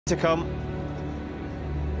To come.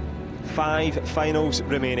 5 finals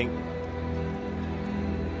remaining.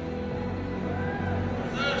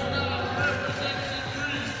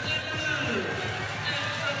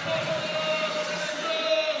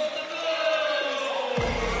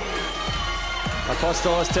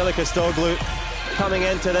 Apostolos Telikostoglou coming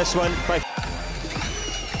into this one by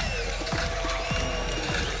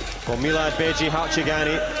Milad Beigi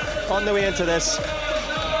Harchegani on the way into this.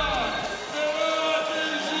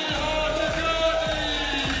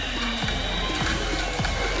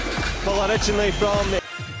 Well, originally from the...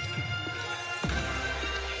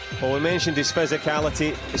 Well, we mentioned his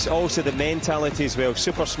physicality, it's also the mentality as well.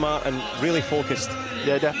 Super smart and really focused.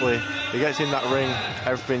 Yeah, definitely. He gets in that ring,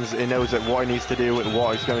 he knows what he needs to do,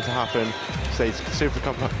 what is going to happen. So he's super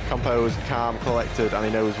composed, calm, collected, and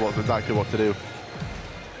he knows exactly what to do.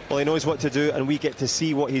 Well, he knows what to do, and we get to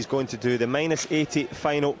see what he's going to do. The -80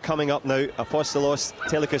 final coming up now. Apostolos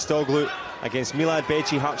Telikostoglou against Milad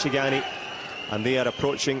Beigi Harchegani. And they are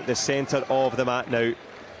approaching the centre of the mat now.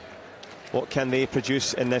 What can they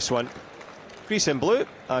produce in this one? Greece in blue,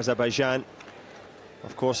 Azerbaijan,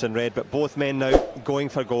 of course, in red, but both men now going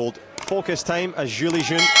for gold. Focus time as Zhu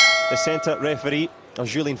Linfang, the centre referee, or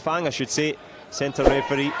Zhu Linfang, I should say, centre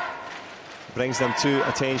referee, brings them to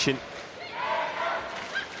attention.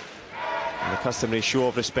 And the customary show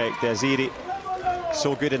of respect. The AZE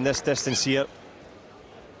so good in this distance here.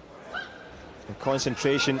 And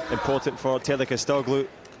concentration important for Telikostoglou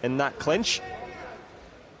in that clinch.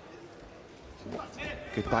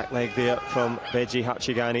 Good back leg there from Beigi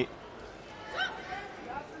Harchegani.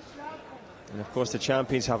 And of course the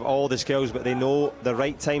champions have all the skills, but they know the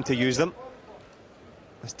right time to use them.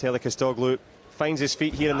 As Telikostoglou finds his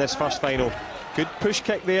feet here in this first final. Good push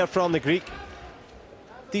kick there from the Greek.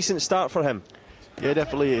 Decent start for him. Yeah,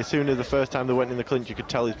 definitely. As soon as the first time they went in the clinch, you could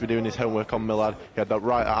tell he's been doing his homework on Milad. He had that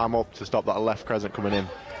right arm up to stop that left crescent coming in.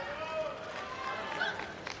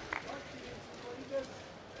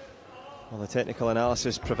 Well, the technical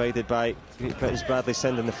analysis provided by Great Britain's Bradley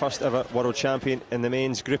Sinden, the first ever world champion in the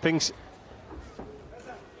men's groupings.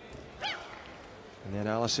 And the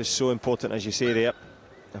analysis so important, as you say there.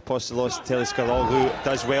 Apostolos Telikostoglou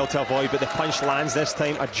does well to avoid, but the punch lands this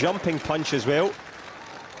time. A jumping punch as well,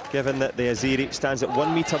 given that the AZE stands at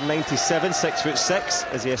 1.97 m, 6'6",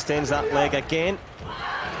 as he extends that leg again.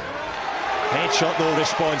 Headshot, no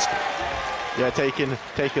response. Yeah, taking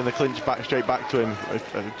the clinch straight back to him.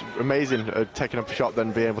 Amazing, taking a shot,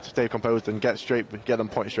 then being able to stay composed and get them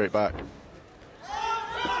pointed straight back.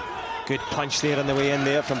 Good punch there on the way in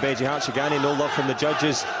there from Beigi Harchegani. No love from the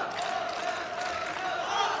judges.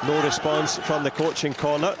 No response from the coaching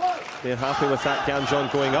corner. They're happy with that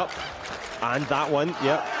Gamjon going up. And that one,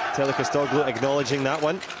 yeah, Telikostoglou acknowledging that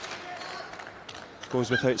one. Goes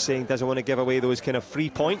without saying, doesn't want to give away those kind of free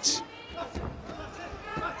points.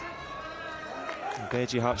 And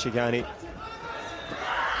Beigi Harchegani,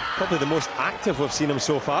 probably the most active we've seen him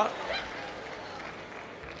so far.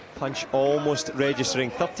 Punch almost registering.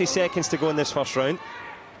 30 seconds to go in this first round.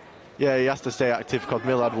 Yeah, he has to stay active because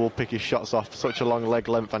Milad will pick his shots off such a long leg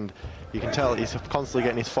length, and you can tell he's constantly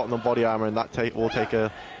getting his foot on the body armour, and that will take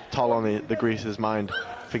a toll on the Greece's mind,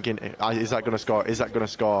 thinking, is that going to score? Is that going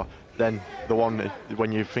to score? Then the one,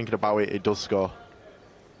 when you're thinking about it, it does score.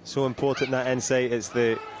 So important, that insight. It's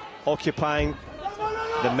the occupying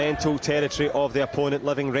the mental territory of the opponent,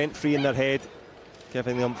 living rent-free in their head,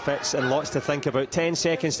 giving them fits and lots to think about. 10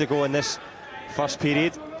 seconds to go in this first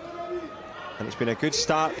period, and it's been a good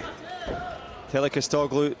start.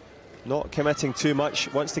 Telikostoglou not committing too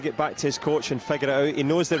much, wants to get back to his coach and figure it out. He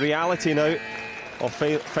knows the reality now of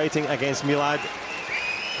fighting against Milad,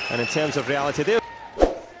 and in terms of reality there.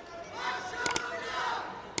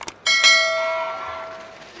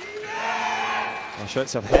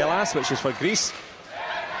 Shots of Hellas, which is for Greece,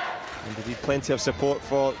 and indeed plenty of support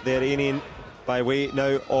for the Iranian by way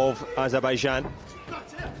now of Azerbaijan.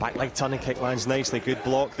 Back leg turning kick lands nicely. Good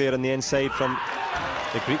block there on the inside from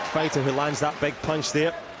the Greek fighter, who lands that big punch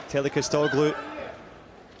there. Telikostoglou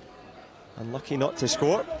unlucky not to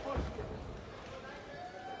score.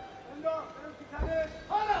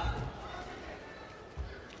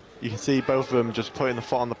 You can see both of them just putting the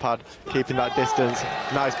foot on the pad, keeping that distance.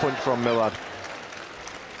 Nice punch from Milad.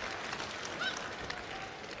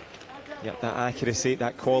 Yep, that accuracy,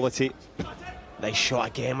 that quality. Nice shot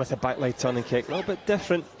again with a back leg turning kick. A little bit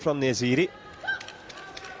different from the AZE.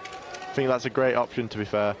 I think that's a great option, to be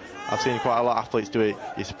fair. I've seen quite a lot of athletes do it.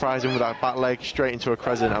 You surprise them with that back leg straight into a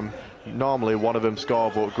crescent, and normally one of them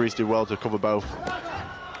score, but Greece do well to cover both.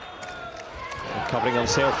 And covering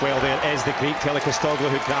himself well there is the Greek Telikostoglou,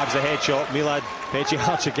 who grabs the headshot. Milad Beigi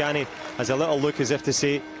Harchegani has a little look as if to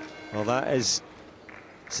say, Well, that is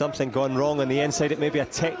something gone wrong on the inside. It may be a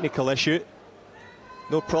technical issue.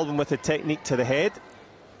 No problem with the technique to the head.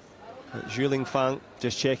 But Zhu Linfang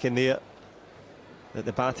just checking there that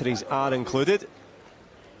the batteries are included.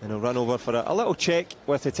 And he'll run over for a little check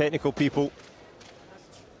with the technical people.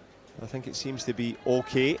 I think it seems to be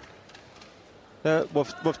okay.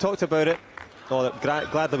 We've talked about it. Oh,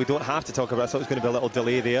 glad that we don't have to talk about it. I thought there was going to be a little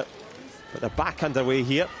delay there. But they're back underway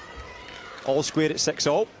here. All square at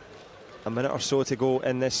 6-all. A minute or so to go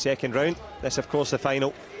in this second round. This, of course, the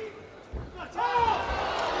final.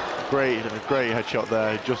 Great headshot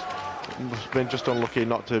there. Just been just unlucky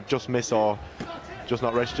not to just miss or just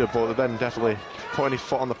not register, but then definitely putting his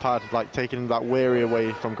foot on the pad, like taking that weary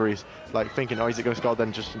away from Greece, like thinking, oh, is it going to score?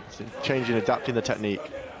 Then just changing, adapting the technique.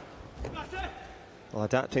 Well,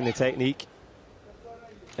 adapting the technique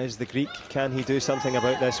is the Greek. Can he do something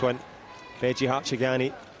about this one? Beigi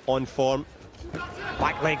Harchegani on form.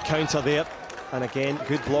 Back leg counter there. And again,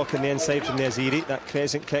 good block on the inside from the AZE. That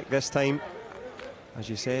crescent kick this time. As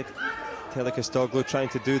you said, Telikostoglou trying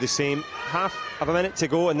to do the same. Half of a minute to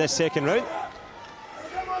go in this second round.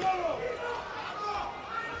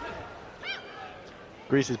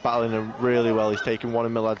 Greece is battling him really well. He's taking one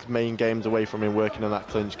of Milad's main games away from him, working on that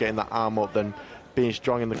clinch, getting that arm up, then being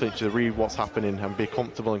strong in the clinch to read what's happening and be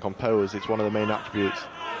comfortable and composed. It's one of the main attributes.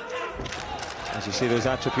 As you see, those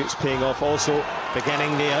attributes paying off also.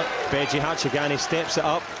 Beginning there, Beigi Harchegani steps it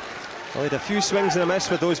up. Well, he had a few swings and a miss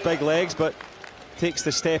with those big legs, but takes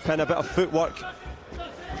the step in. A bit of footwork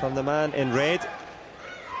from the man in red.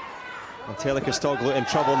 And Telikostoglou in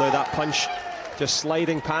trouble now. That punch just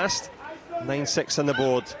sliding past. 9-6 on the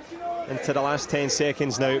board into the last 10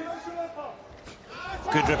 seconds now.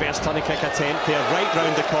 Good reverse turning kick attempt there, right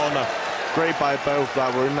round the corner. Great by both.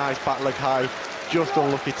 That were a nice back leg high, just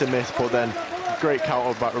unlucky to miss, but then great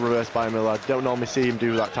counter back reverse by Milad. Don't normally see him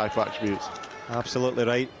do that type of attributes. Absolutely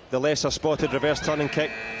right. The lesser spotted reverse turning kick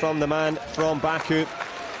from the man from Baku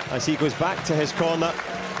as he goes back to his corner.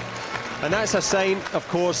 And that's a sign, of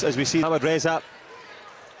course, as we see Ahmed Reza,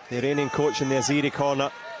 the Iranian coach in the AZE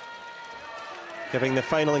corner, giving the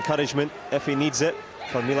final encouragement, if he needs it,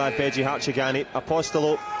 for Milad Beigi Harchegani.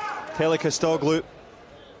 Apostolos Telikostoglou,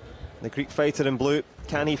 the Greek fighter in blue.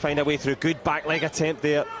 Can he find a way through? Good back leg attempt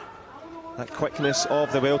there. That quickness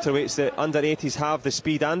of the welterweights. The under 80s have the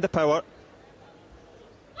speed and the power.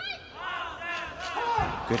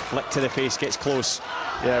 Good flick to the face, gets close.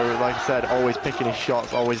 Yeah, like I said, always picking his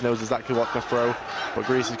shots, always knows exactly what to throw. But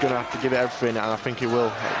Greece is going to have to give it everything, and I think he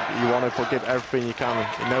will. You want to give everything you can.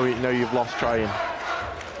 You know you've lost trying.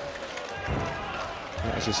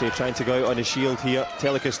 As you say, trying to go out on his shield here,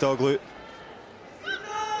 Telikostoglou.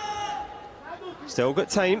 Still got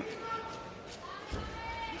time.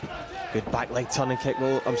 Good back leg turning kick.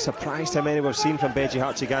 Well, I'm surprised how many we've seen from Beigi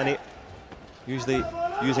Harchegani. Usually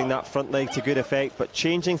using that front leg to good effect, but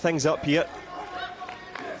changing things up here.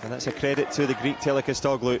 And that's a credit to the Greek.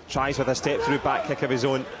 Telikostoglou tries with a step through back kick of his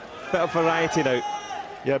own. Bit of variety now.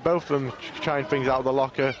 Yeah, both of them trying things out of the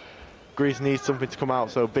locker. Greece needs something to come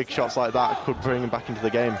out, so big shots like that could bring him back into the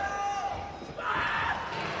game.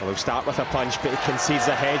 Well, he'll start with a punch, but he concedes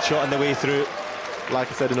a headshot on the way through.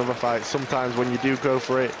 Like I said in other fights, sometimes when you do go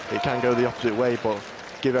for it, it can go the opposite way, but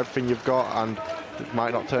give everything you've got, and it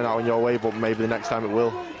might not turn out in your way, but maybe the next time it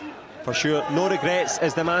will. For sure, no regrets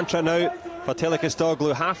is the mantra now for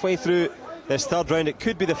Telikostoglou. Halfway through this third round, it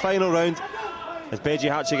could be the final round, as Beigi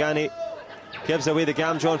Harchegani gives away the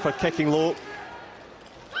Gamjon for kicking low.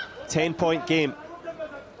 10-point game.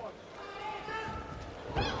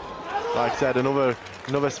 Like I said, another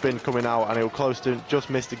spin coming out, and he'll close to, just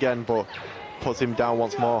missed again, but puts him down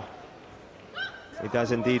once more. He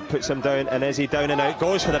does indeed, puts him down, and is he down and out?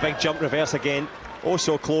 Goes for the big jump reverse again. Oh,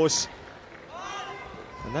 so close.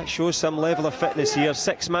 And that shows some level of fitness here.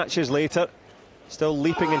 6 matches later, still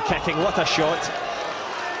leaping and kicking. What a shot.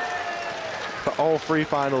 But all 3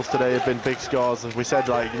 finals today have been big scores. As we said,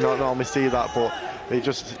 like, you don't normally see that, but it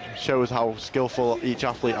just shows how skillful each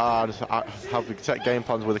athlete are, have set game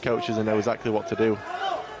plans with the coaches and know exactly what to do.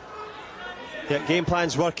 Yeah, game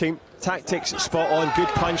plan's working, tactics spot on. Good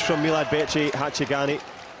punch from Milad Beigi Harchegani,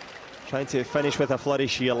 trying to finish with a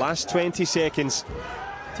flourish here. Last 20 seconds.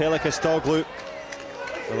 Telikostoglou.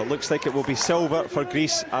 Well, it looks like it will be silver for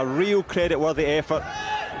Greece. A real credit-worthy effort.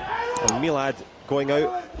 And Milad going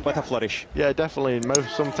out with a flourish. Yeah, definitely.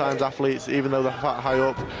 Sometimes athletes, even though they're high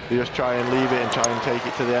up, they just try and leave it and try and take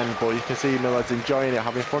it to the end. But you can see Milad's enjoying it,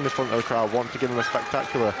 having fun in front of the crowd, want to give them a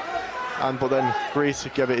spectacular. But then Greece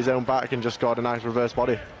gave it his own back and just scored a nice reverse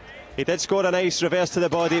body. He did score a nice reverse to the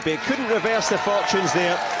body, but he couldn't reverse the fortunes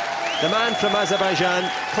there. The man from Azerbaijan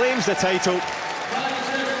claims the title.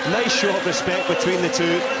 Nice show of respect between the two.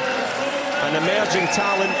 An emerging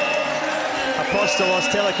talent, Apostolos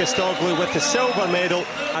Telikostoglou, with the silver medal.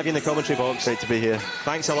 Have you in the commentary box. Great to be here.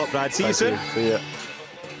 Thanks a lot, Brad. See you soon. See ya.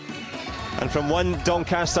 And from one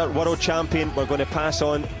Doncaster world champion, we're going to pass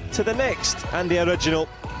on to the next and the original.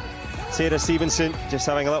 Sarah Stevenson just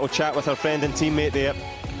having a little chat with her friend and teammate there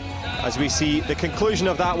as we see the conclusion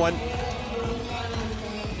of that one.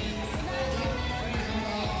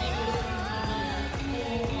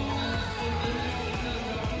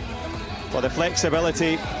 Well, the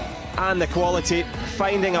flexibility and the quality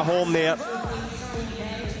finding a home there.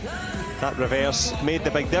 That reverse made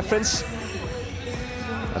the big difference.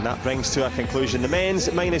 And that brings to a conclusion the men's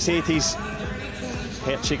 -80s.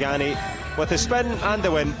 Harchegani with the spin and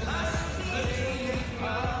the win.